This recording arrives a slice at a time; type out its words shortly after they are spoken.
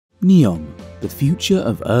Neom, the future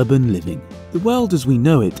of urban living. The world as we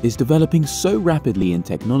know it is developing so rapidly in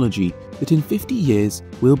technology that in 50 years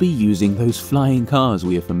we'll be using those flying cars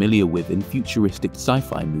we are familiar with in futuristic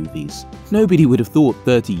sci-fi movies. Nobody would have thought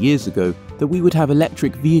 30 years ago that we would have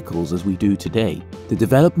electric vehicles as we do today. The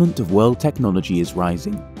development of world technology is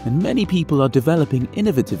rising, and many people are developing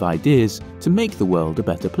innovative ideas to make the world a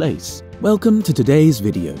better place. Welcome to today's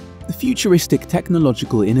video. The futuristic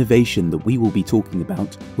technological innovation that we will be talking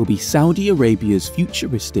about will be Saudi Arabia's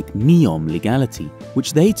futuristic Neom legality,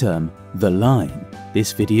 which they term the Line.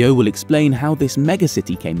 This video will explain how this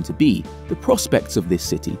megacity came to be, the prospects of this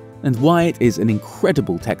city, and why it is an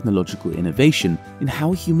incredible technological innovation in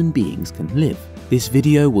how human beings can live. This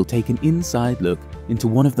video will take an inside look into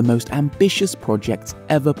one of the most ambitious projects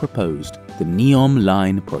ever proposed, the Neom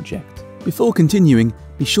Line project. Before continuing,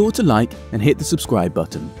 be sure to like and hit the subscribe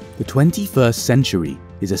button. The 21st century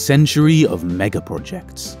is a century of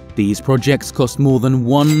megaprojects. These projects cost more than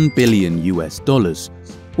 $1 billion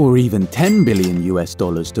or even $10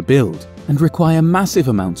 billion to build, and require massive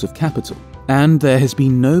amounts of capital. And there has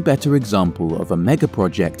been no better example of a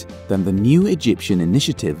megaproject than the new Egyptian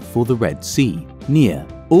initiative for the Red Sea, NEA,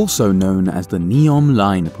 also known as the Neom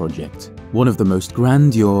Line project. One of the most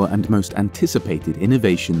grandeur and most anticipated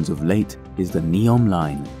innovations of late is the Neom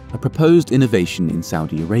Line, a proposed innovation in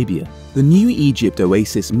Saudi Arabia. The new Egypt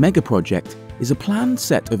Oasis Megaproject is a planned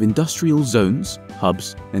set of industrial zones,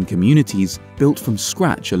 hubs, and communities built from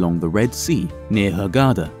scratch along the Red Sea near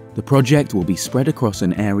Hurghada. The project will be spread across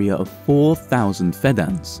an area of 4,000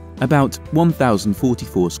 feddans, about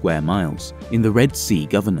 1,044 square miles, in the Red Sea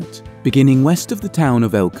Governorate, beginning west of the town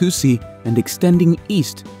of Qusy and extending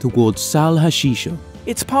east towards Sahl Hashisho.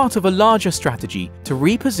 It's part of a larger strategy to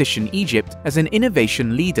reposition Egypt as an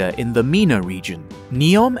innovation leader in the MENA region.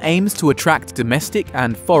 Neom aims to attract domestic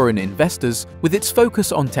and foreign investors with its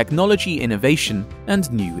focus on technology innovation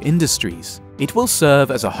and new industries. It will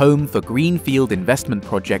serve as a home for greenfield investment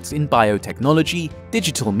projects in biotechnology,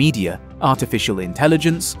 digital media, artificial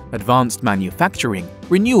intelligence, advanced manufacturing,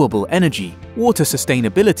 renewable energy, water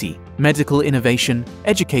sustainability, medical innovation,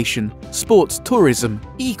 education, sports tourism,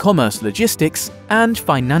 e-commerce logistics, and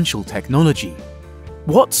financial technology.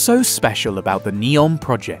 What's so special about the Neom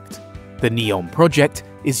project? The Neom project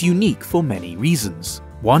is unique for many reasons.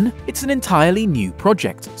 One, it's an entirely new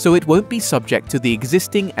project, so it won't be subject to the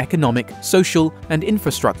existing economic, social, and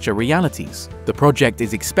infrastructure realities. The project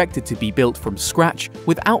is expected to be built from scratch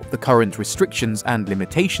without the current restrictions and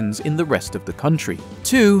limitations in the rest of the country.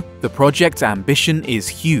 Two, the project's ambition is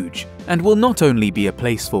huge and will not only be a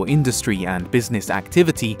place for industry and business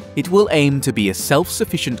activity, it will aim to be a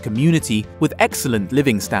self-sufficient community with excellent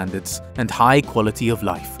living standards and high quality of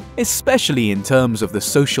life, especially in terms of the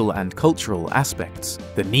social and cultural aspects.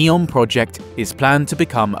 The Neom project is planned to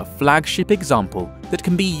become a flagship example that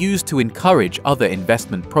can be used to encourage other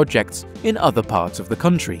investment projects in other parts of the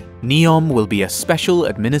country. Neom will be a special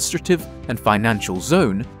administrative and financial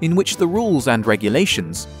zone in which the rules and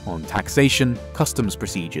regulations on taxation, customs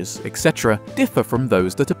procedures, etc. differ from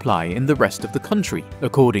those that apply in the rest of the country.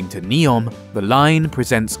 According to Neom, the line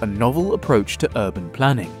presents a novel approach to urban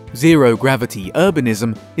planning. Zero-gravity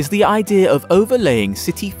urbanism is the idea of overlaying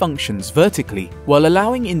city functions vertically while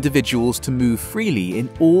allowing individuals to move freely in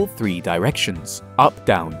all three directions, up,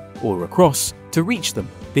 down, or across, to reach them.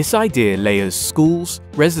 This idea layers schools,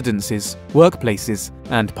 residences, workplaces,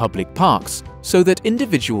 and public parks so that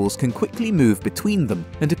individuals can quickly move between them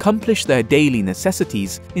and accomplish their daily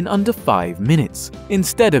necessities in under 5 minutes,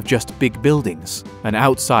 instead of just big buildings. An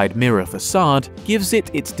outside mirror facade gives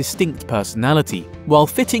it its distinct personality while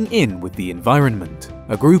fitting in with the environment.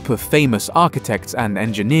 A group of famous architects and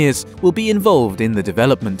engineers will be involved in the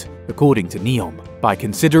development, according to Neom. By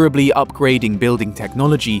considerably upgrading building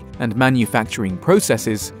technology and manufacturing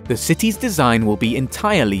processes, the city's design will be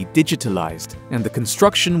entirely digitalized, and the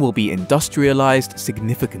construction will be industrialized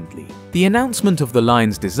significantly. The announcement of the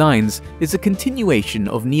line's designs is a continuation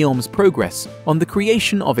of Neom's progress on the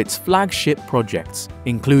creation of its flagship projects,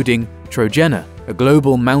 including Trojena, a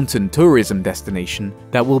global mountain tourism destination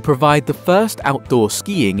that will provide the first outdoor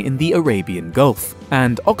skiing in the Arabian Gulf,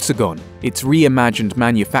 and Oxagon, its reimagined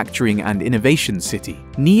manufacturing and innovation city.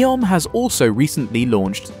 Neom has also recently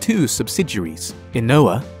launched 2 subsidiaries,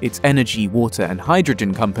 Innovate, its energy, water and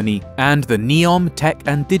hydrogen company, and the Neom Tech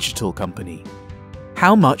and Digital Company.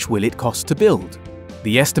 How much will it cost to build?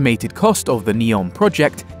 The estimated cost of the Neom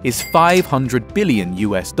project is $500 billion.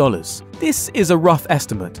 This is a rough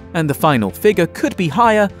estimate, and the final figure could be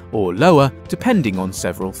higher or lower depending on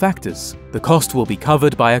several factors. The cost will be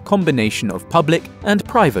covered by a combination of public and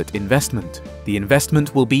private investment. The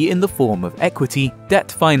investment will be in the form of equity,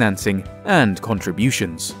 debt financing, and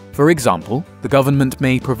contributions. For example, the government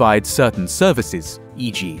may provide certain services,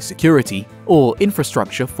 e.g. security, or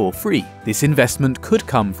infrastructure for free. This investment could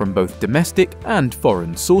come from both domestic and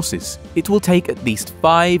foreign sources. It will take at least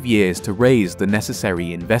 5 years to raise the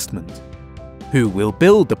necessary investment. Who will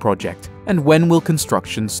build the project, and when will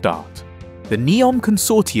construction start? The Neom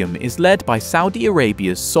Consortium is led by Saudi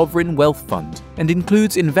Arabia's Sovereign Wealth Fund and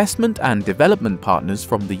includes investment and development partners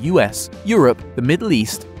from the US, Europe, the Middle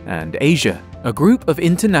East, and Asia. A group of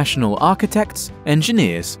international architects,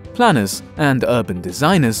 engineers, planners, and urban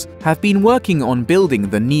designers have been working on building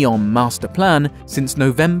the Neom Master Plan since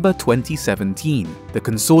November 2017. The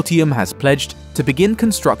consortium has pledged to begin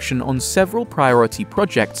construction on several priority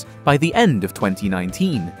projects by the end of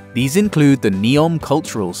 2019. These include the Neom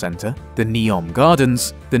Cultural Center, the Neom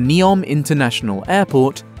Gardens, the Neom International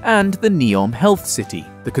Airport, and the Neom Health City.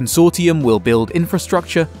 The consortium will build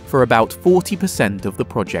infrastructure for about 40% of the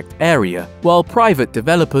project area, while private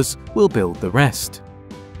developers will build the rest.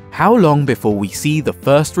 How long before we see the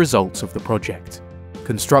first results of the project?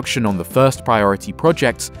 Construction on the first priority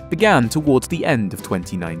projects began towards the end of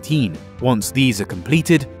 2019. Once these are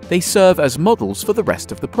completed, they serve as models for the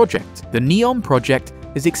rest of the project. The Neom project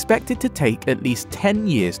is expected to take at least 10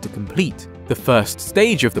 years to complete. The first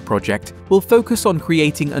stage of the project will focus on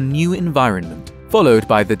creating a new environment, followed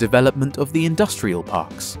by the development of the industrial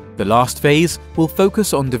parks. The last phase will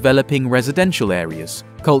focus on developing residential areas,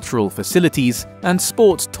 cultural facilities, and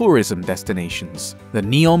sports tourism destinations. The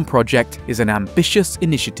Neom project is an ambitious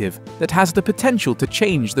initiative that has the potential to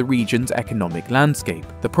change the region's economic landscape.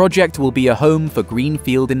 The project will be a home for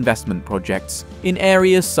greenfield investment projects in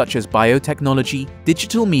areas such as biotechnology,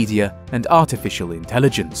 digital media, and artificial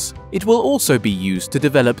intelligence. It will also be used to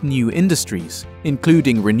develop new industries,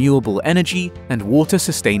 including renewable energy and water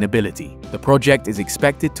sustainability. The project is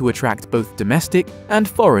expected to attract both domestic and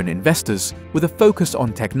foreign investors with a focus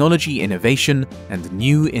on technology innovation and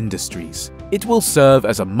new industries. It will serve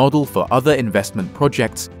as a model for other investment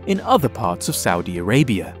projects in other parts of Saudi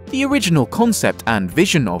Arabia. The original concept and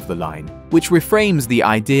vision of the line, which reframes the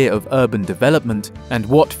idea of urban development and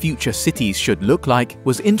what future cities should look like,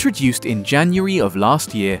 was introduced in January of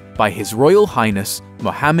last year by His Royal Highness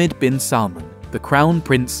Mohammed bin Salman, the Crown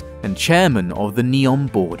Prince and Chairman of the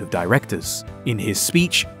Neom Board of Directors. In his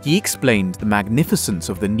speech, he explained the magnificence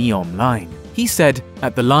of the Neom Line. He said,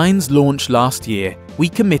 "At the line's launch last year, we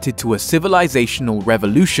committed to a civilizational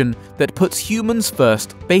revolution that puts humans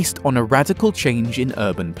first based on a radical change in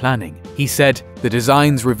urban planning." He said, "The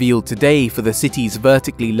designs revealed today for the city's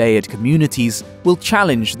vertically layered communities will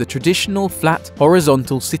challenge the traditional flat,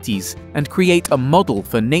 horizontal cities and create a model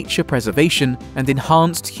for nature preservation and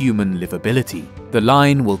enhanced human livability. The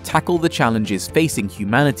line will tackle the challenges facing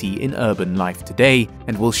humanity in urban life today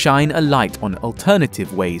and will shine a light on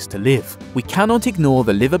alternative ways to live. We cannot ignore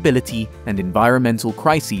the livability and environmental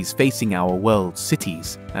crises facing our world's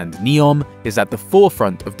cities, and Neom is at the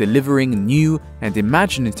forefront of delivering new and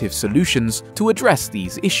imaginative solutions to address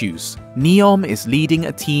these issues. Neom is leading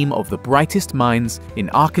a team of the brightest minds in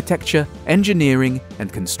architecture, engineering,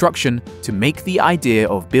 and construction to make the idea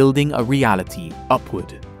of building a reality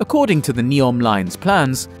upward." According to the Neom Line's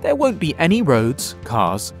plans, there won't be any roads,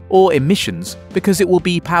 cars, or emissions because it will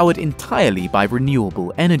be powered entirely by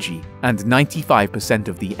renewable energy, and 95%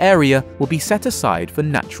 of the area will be set aside for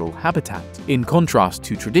natural habitat. In contrast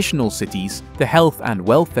to traditional cities, the health and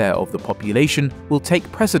welfare of the population will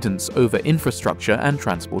take precedence over infrastructure and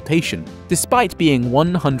transportation. Despite being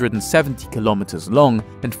 170 kilometers long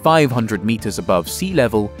and 500 meters above sea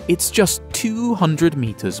level, it's just 200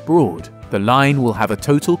 meters broad. The line will have a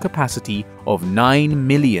total capacity of 9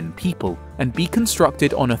 million people and be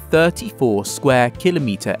constructed on a 34 square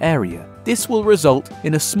kilometer area. This will result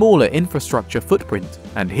in a smaller infrastructure footprint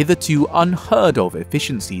and hitherto unheard of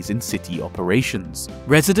efficiencies in city operations.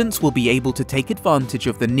 Residents will be able to take advantage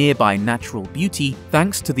of the nearby natural beauty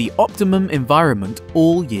thanks to the optimum environment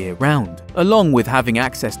all year round. Along with having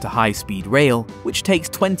access to high-speed rail, which takes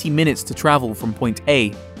 20 minutes to travel from point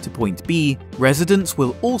A to point B, residents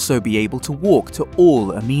will also be able to walk to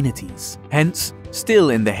all amenities. Hence, still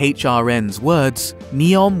in the HRN's words,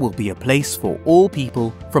 Neom will be a place for all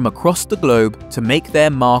people from across the globe to make their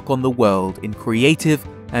mark on the world in creative,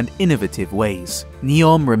 and innovative ways.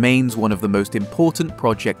 Neom remains one of the most important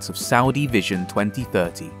projects of Saudi Vision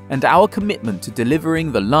 2030, and our commitment to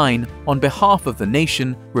delivering the line on behalf of the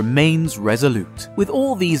nation remains resolute. With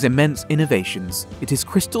all these immense innovations, it is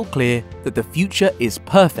crystal clear that the future is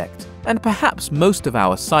perfect, and perhaps most of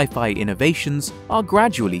our sci-fi innovations are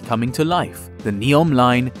gradually coming to life. The Neom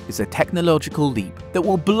Line is a technological leap that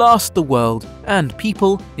will blast the world and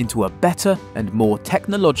people into a better and more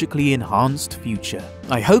technologically enhanced future.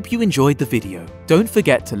 I hope you enjoyed the video. Don't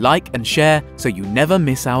forget to like and share so you never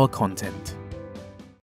miss our content.